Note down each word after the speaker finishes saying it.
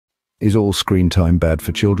Is all screen time bad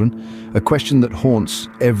for children? A question that haunts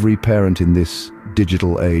every parent in this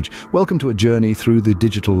digital age. Welcome to a journey through the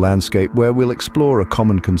digital landscape where we'll explore a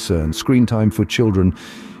common concern: screen time for children.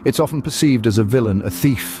 It's often perceived as a villain, a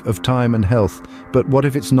thief of time and health. But what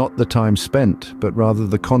if it's not the time spent, but rather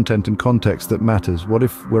the content and context that matters? What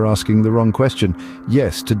if we're asking the wrong question?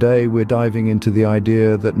 Yes, today we're diving into the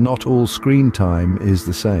idea that not all screen time is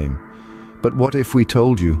the same. But what if we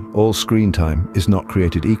told you all screen time is not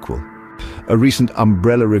created equal? A recent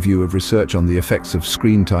umbrella review of research on the effects of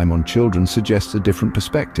screen time on children suggests a different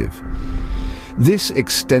perspective. This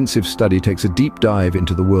extensive study takes a deep dive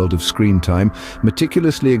into the world of screen time,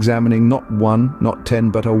 meticulously examining not one, not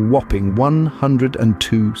 10, but a whopping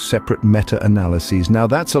 102 separate meta-analyses. Now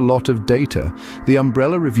that's a lot of data. The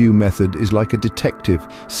umbrella review method is like a detective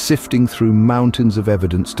sifting through mountains of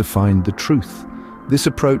evidence to find the truth. This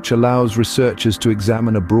approach allows researchers to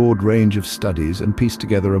examine a broad range of studies and piece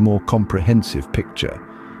together a more comprehensive picture.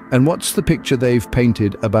 And what's the picture they've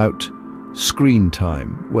painted about screen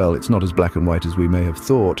time? Well, it's not as black and white as we may have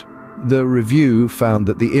thought. The review found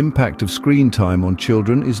that the impact of screen time on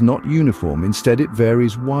children is not uniform. Instead, it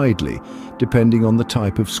varies widely, depending on the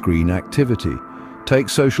type of screen activity. Take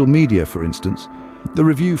social media, for instance. The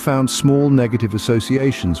review found small negative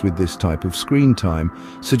associations with this type of screen time,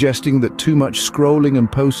 suggesting that too much scrolling and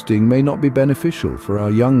posting may not be beneficial for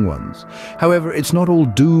our young ones. However, it's not all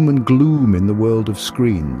doom and gloom in the world of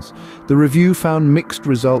screens. The review found mixed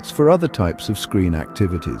results for other types of screen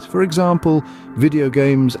activities. For example, video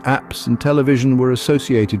games, apps, and television were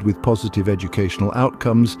associated with positive educational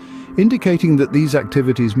outcomes, indicating that these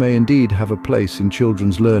activities may indeed have a place in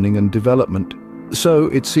children's learning and development. So,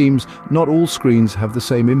 it seems, not all screens have the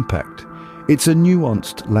same impact. It's a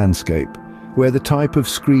nuanced landscape, where the type of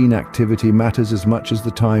screen activity matters as much as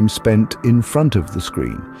the time spent in front of the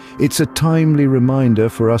screen. It's a timely reminder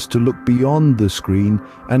for us to look beyond the screen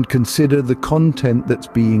and consider the content that's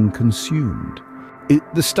being consumed.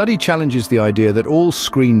 The study challenges the idea that all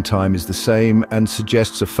screen time is the same and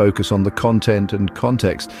suggests a focus on the content and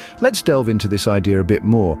context. Let's delve into this idea a bit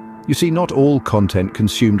more. You see, not all content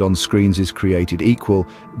consumed on screens is created equal.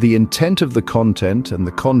 The intent of the content and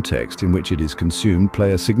the context in which it is consumed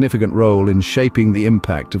play a significant role in shaping the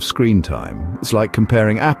impact of screen time. It's like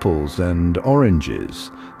comparing apples and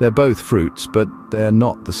oranges. They're both fruits, but they're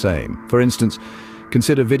not the same. For instance,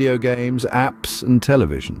 consider video games, apps, and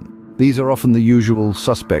television. These are often the usual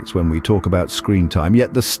suspects when we talk about screen time,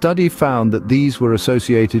 yet the study found that these were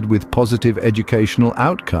associated with positive educational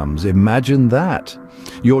outcomes. Imagine that!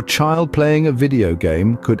 Your child playing a video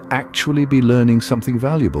game could actually be learning something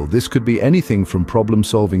valuable. This could be anything from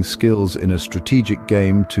problem-solving skills in a strategic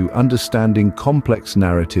game to understanding complex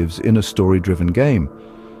narratives in a story-driven game.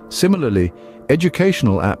 Similarly,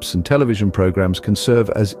 educational apps and television programs can serve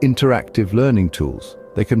as interactive learning tools.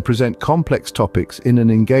 They can present complex topics in an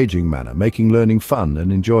engaging manner, making learning fun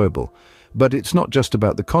and enjoyable. But it's not just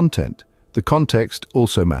about the content. The context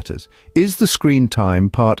also matters. Is the screen time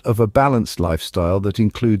part of a balanced lifestyle that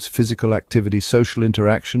includes physical activity, social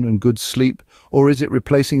interaction, and good sleep, or is it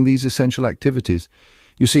replacing these essential activities?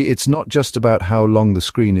 You see, it's not just about how long the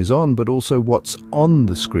screen is on, but also what's on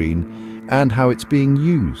the screen and how it's being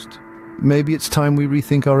used. Maybe it's time we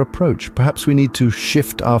rethink our approach. Perhaps we need to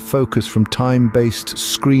shift our focus from time-based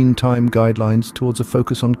screen time guidelines towards a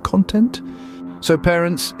focus on content. So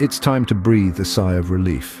parents, it's time to breathe a sigh of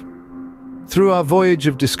relief. Through our voyage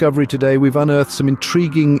of discovery today, we've unearthed some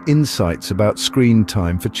intriguing insights about screen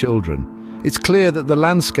time for children. It's clear that the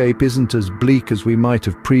landscape isn't as bleak as we might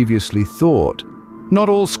have previously thought. Not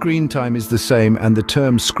all screen time is the same, and the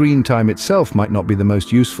term screen time itself might not be the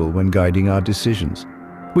most useful when guiding our decisions.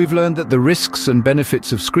 We've learned that the risks and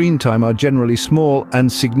benefits of screen time are generally small and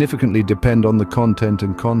significantly depend on the content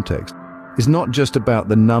and context. It's not just about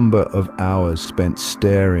the number of hours spent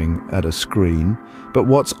staring at a screen, but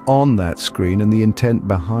what's on that screen and the intent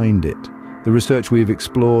behind it. The research we've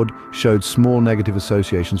explored showed small negative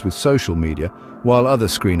associations with social media, while other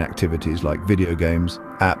screen activities like video games,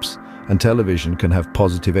 apps, and television can have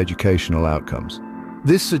positive educational outcomes.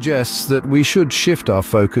 This suggests that we should shift our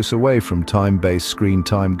focus away from time-based screen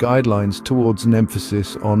time guidelines towards an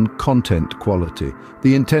emphasis on content quality.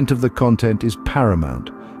 The intent of the content is paramount.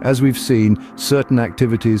 As we've seen, certain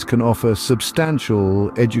activities can offer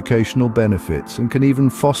substantial educational benefits and can even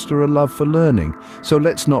foster a love for learning. So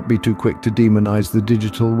let's not be too quick to demonize the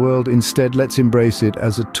digital world. Instead, let's embrace it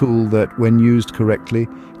as a tool that, when used correctly,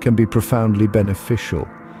 can be profoundly beneficial.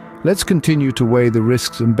 Let's continue to weigh the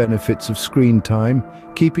risks and benefits of screen time,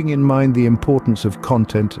 keeping in mind the importance of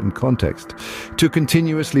content and context. To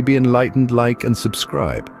continuously be enlightened, like and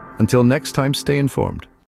subscribe. Until next time, stay informed.